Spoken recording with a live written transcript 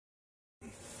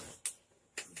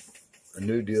a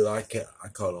new deal I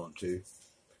caught on to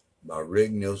by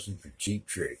Rick Nielsen for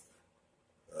CheapTrick.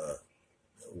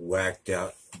 Whacked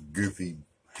out, goofy,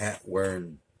 hat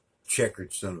wearing,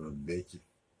 checkered son of a bitch that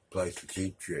plays for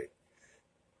CheapTrick.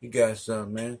 You got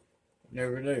something, man.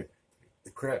 Never knew.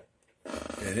 The crap.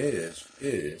 And it is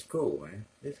cool, man.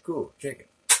 It's cool. Check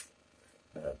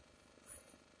it.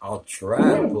 I'll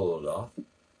try to pull it off.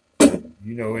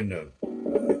 You know, in the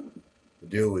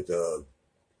deal with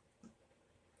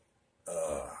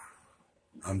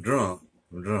I'm drunk.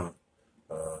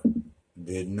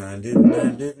 Didn't I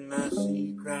see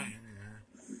you crying?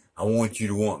 I want you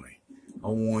to want me. I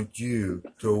want you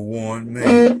to want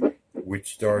me.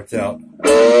 Which starts out.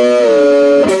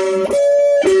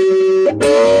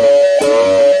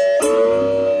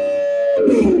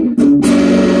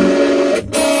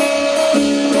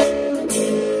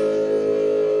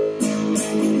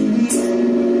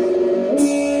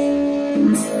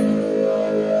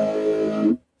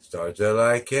 Starts out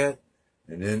like that.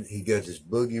 And then he got this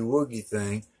boogie woogie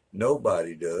thing.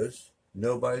 Nobody does.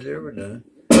 Nobody's ever done.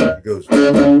 It goes.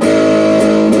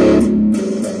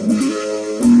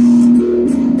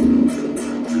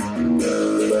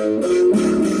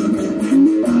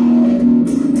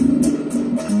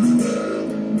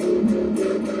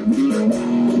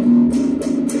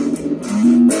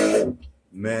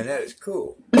 Man, that is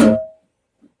cool.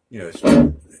 You know,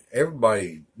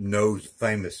 everybody knows the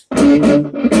famous.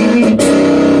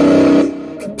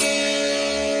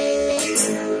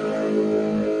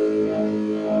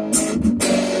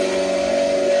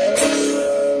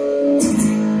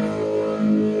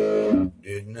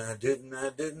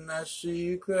 Didn't I see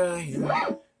you crying?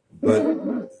 But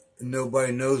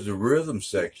nobody knows the rhythm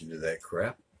section of that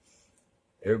crap.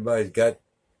 Everybody's got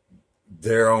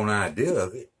their own idea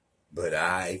of it. But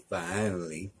I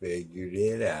finally figured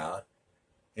it out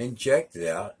and checked it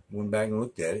out. Went back and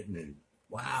looked at it, and then,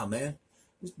 wow, man,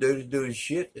 this dude is doing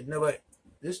shit that nobody.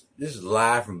 This is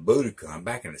live from Budokan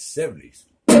back in the 70s.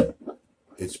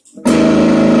 It's.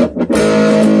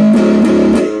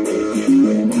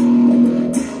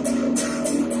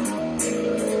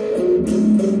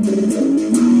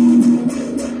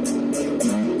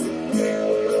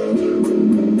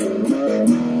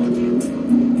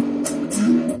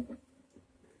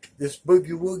 This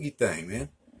boogie woogie thing, man.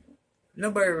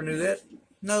 Nobody ever knew that.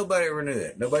 Nobody ever knew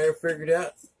that. Nobody ever figured it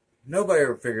out. Nobody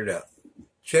ever figured it out.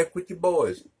 Check with your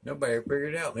boys. Nobody ever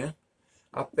figured it out, man.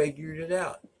 I figured it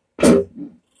out.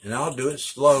 And I'll do it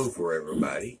slow for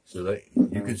everybody so that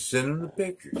you can send them the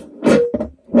pictures.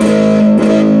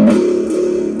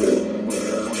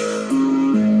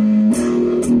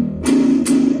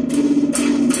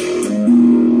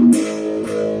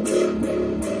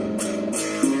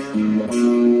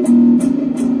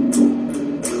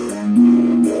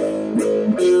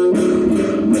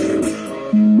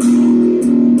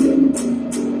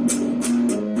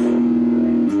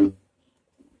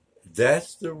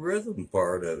 That's the rhythm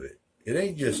part of it. It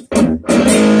ain't just everybody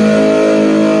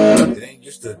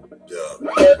thinks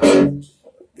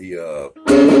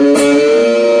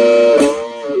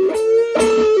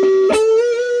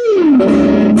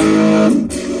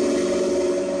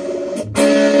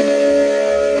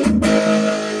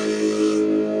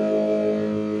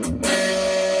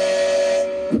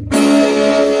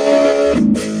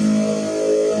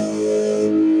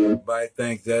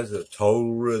that's a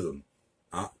total rhythm.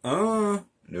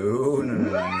 No.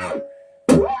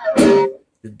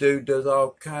 The dude does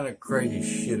all kind of crazy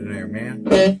shit in there, man.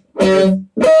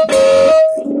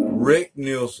 Rick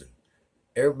Nielsen.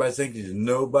 Everybody thinks he's a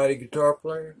nobody guitar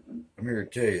player. I'm here to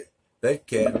tell you, that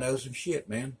cat knows some shit,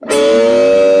 man.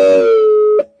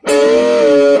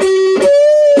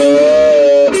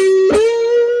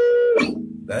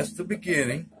 That's the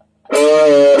beginning.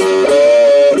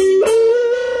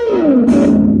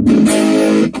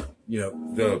 You know,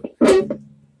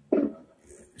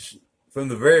 from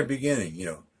the very beginning, you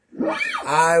know,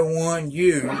 I want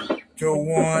you to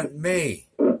want me.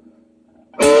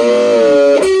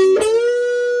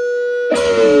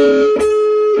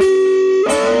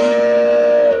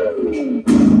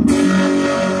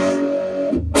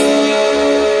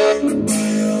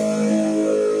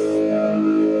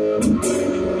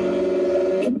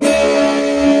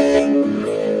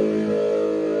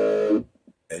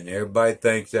 And everybody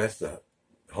thinks that's the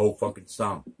whole fucking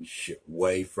song. Shit,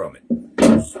 way from it.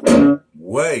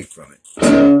 Way from it.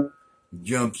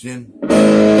 Jumps in.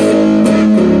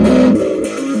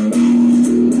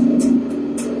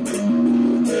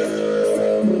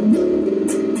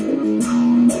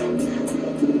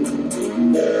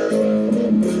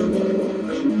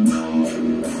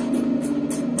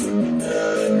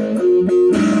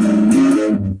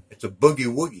 It's a boogie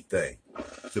woogie thing.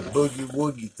 It's a boogie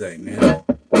woogie thing, man.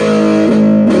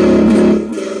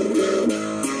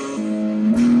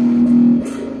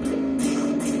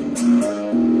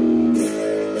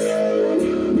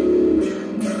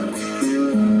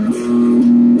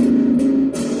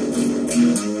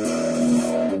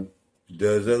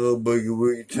 Does that little boogie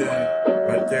woogie tune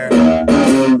right there,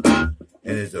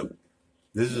 and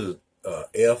this is a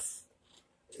F,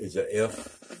 it's a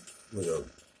F with a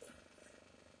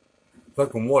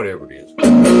fucking whatever it is.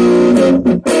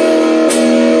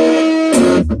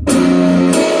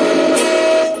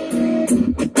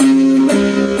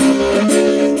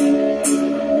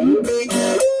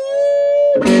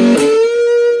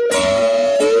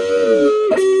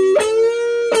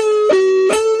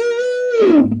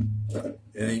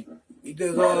 And he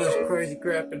does all this crazy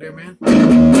crap in there, man.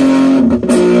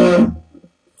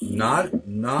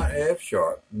 Not F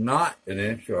sharp, not an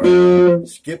F sharp.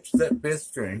 Skips that fifth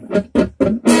string.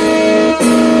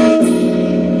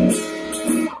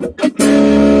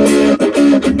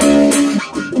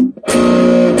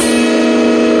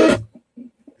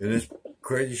 And this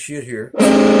crazy shit here.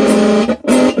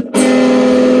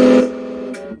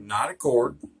 Not a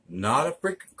chord, not a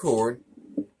freaking chord.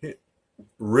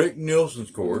 Rick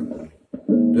Nielsen's chord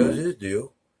does his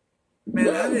deal.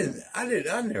 Man, I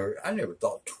never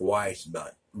thought twice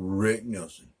about Rick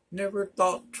Nielsen. Never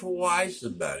thought twice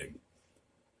about him.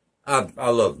 I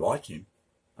loved watching him.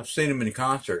 I've seen him in a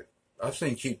concert. I've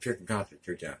seen CheapTrick in concert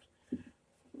 3 times.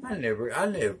 I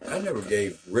never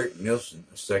gave Rick Nielsen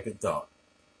a second thought.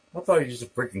 I thought he was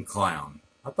just a freaking clown.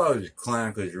 I thought he was a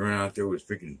clown because he ran out there with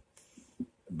freaking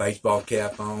baseball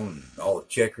cap on and all the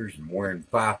checkers and wearing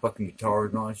 5 fucking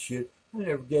guitars and all that shit. I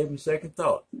never gave him a second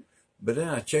thought. But then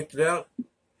I checked it out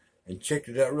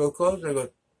real close. I go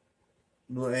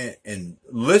and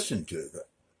listened to it. The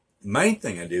main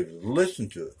thing I did was listen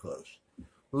to it close.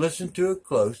 Listen to it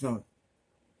close. Now,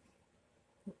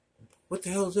 what the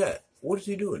hell is that? What is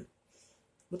he doing?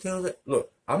 What the hell is that?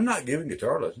 Look, I'm not giving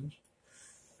guitar lessons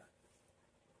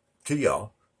to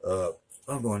y'all.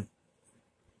 I'm going,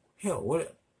 hell,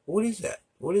 what is that?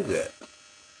 What is that?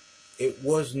 It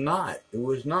was not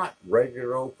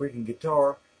regular old freaking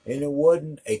guitar, and it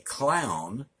wasn't a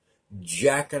clown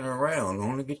jacking around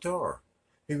on a guitar.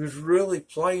 He was really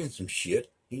playing some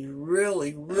shit. He's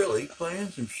really playing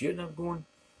some shit, and I'm going,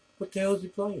 what the hell is he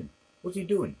playing? What's he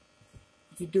doing?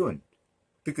 What's he doing?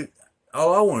 Because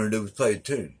all I wanted to do was play the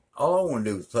tune. All I wanted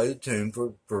to do was play the tune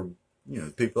for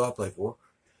the people I play for.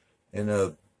 And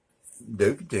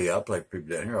Duke can tell you, I play for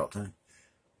people down here all the time.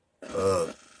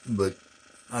 But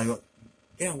I go,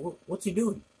 yeah, what's he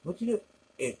doing? What's he doing?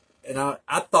 And I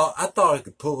thought I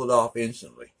could pull it off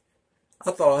instantly.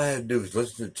 I thought all I had to do was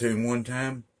listen to the tune one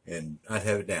time and I'd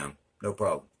have it down. No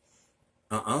problem.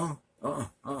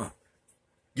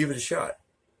 Give it a shot.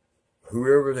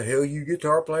 Whoever the hell you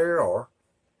guitar player are,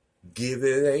 give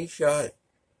it a shot.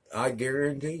 I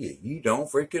guarantee you, you don't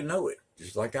freaking know it.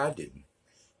 Just like I didn't.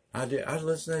 I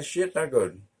listened to that shit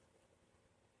and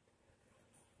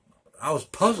I was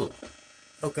puzzled.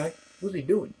 Okay, what's he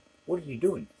doing? What is he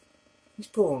doing? He's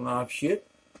pulling off shit.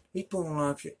 He's pulling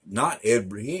off shit. Not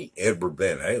Edward, he ain't Edward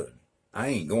Van Halen. I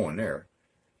ain't going there.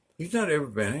 He's not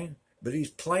Edward Van Halen, but he's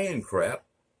playing crap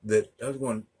that I was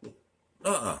going,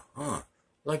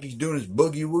 like he's doing his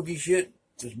boogie woogie shit,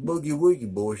 this boogie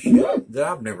woogie bullshit that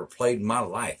I've never played in my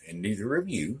life, and neither of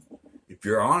you, if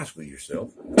you're honest with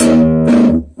yourself.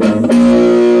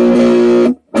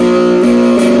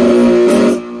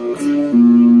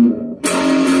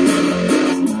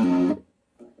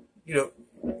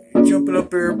 Jumping up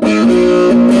there.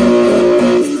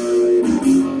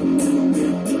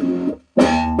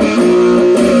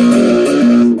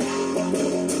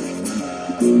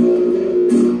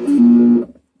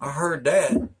 I heard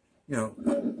that,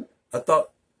 I thought,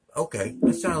 okay,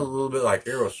 that sounded a little bit like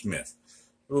Aerosmith.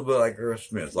 A little bit like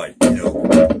Aerosmith, like, and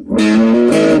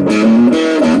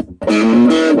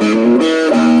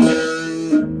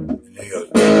he goes,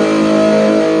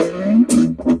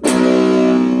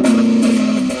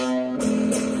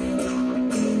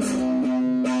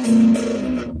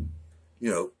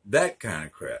 that kind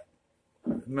of crap.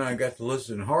 And then I got to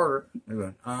listen harder. I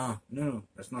go, no,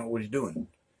 that's not what he's doing.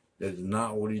 That is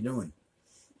not what he's doing.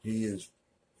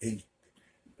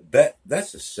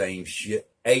 That's the same shit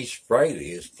Ace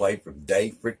Frehley has played from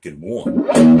day freaking one.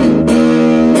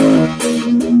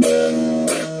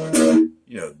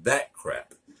 That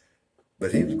crap.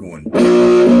 But he was going,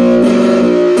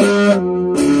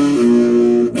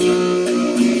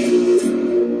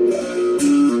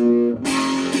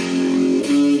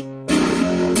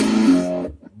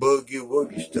 boogie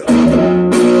woogie stuff.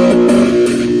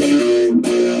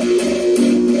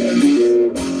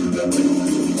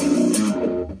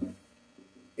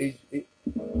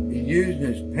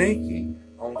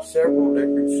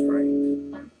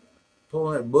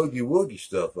 pulling that boogie woogie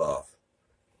stuff off.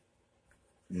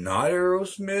 Not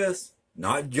Aerosmith,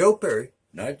 not Joe Perry,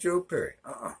 not Joe Perry.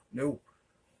 No.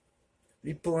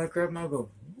 He pulling that crap and I go,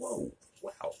 whoa,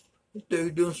 wow, this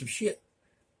dude doing some shit.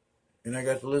 And I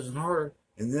got to listen harder.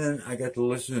 And then I got to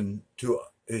listen to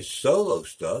his solo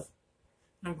stuff.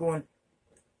 I'm going,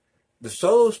 the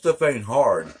solo stuff ain't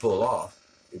hard to pull off.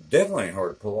 It definitely ain't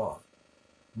hard to pull off.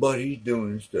 But he's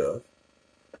doing stuff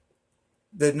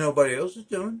that nobody else is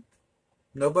doing.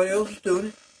 Nobody else is doing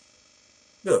it.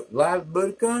 Look, live at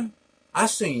Budokan, I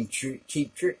seen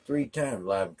Cheap Trick 3 times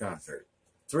live in concert.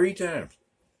 3 times.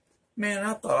 Man,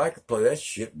 I thought I could play that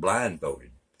shit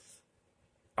blindfolded.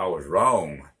 I was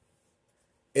wrong.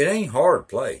 It ain't hard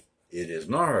to play. It is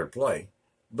not hard to play.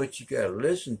 But you gotta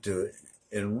listen to it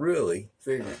and really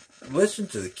listen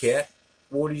to the cat,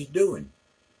 what he's doing.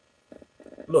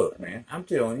 Look, man, I'm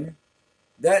telling you,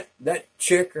 that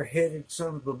checker-headed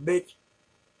son of a bitch,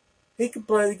 he could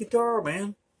play the guitar,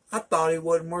 man. I thought he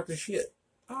wasn't worth a shit.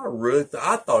 I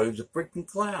thought he was a freaking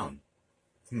clown.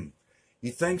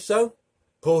 You think so?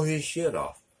 Pull his shit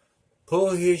off.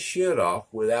 Pull his shit off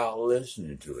without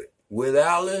listening to it.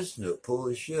 Without listening to it, pull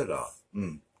his shit off.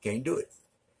 Can't do it.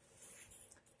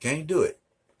 Can't do it.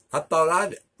 I thought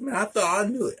I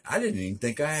knew it. I didn't even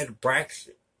think I had to practice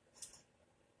it.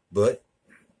 But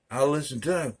I listened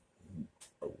to him.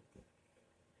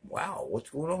 Wow, what's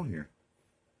going on here?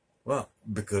 Well,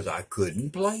 because I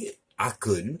couldn't play it. I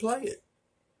couldn't play it.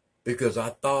 Because I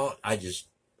thought I just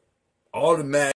automatically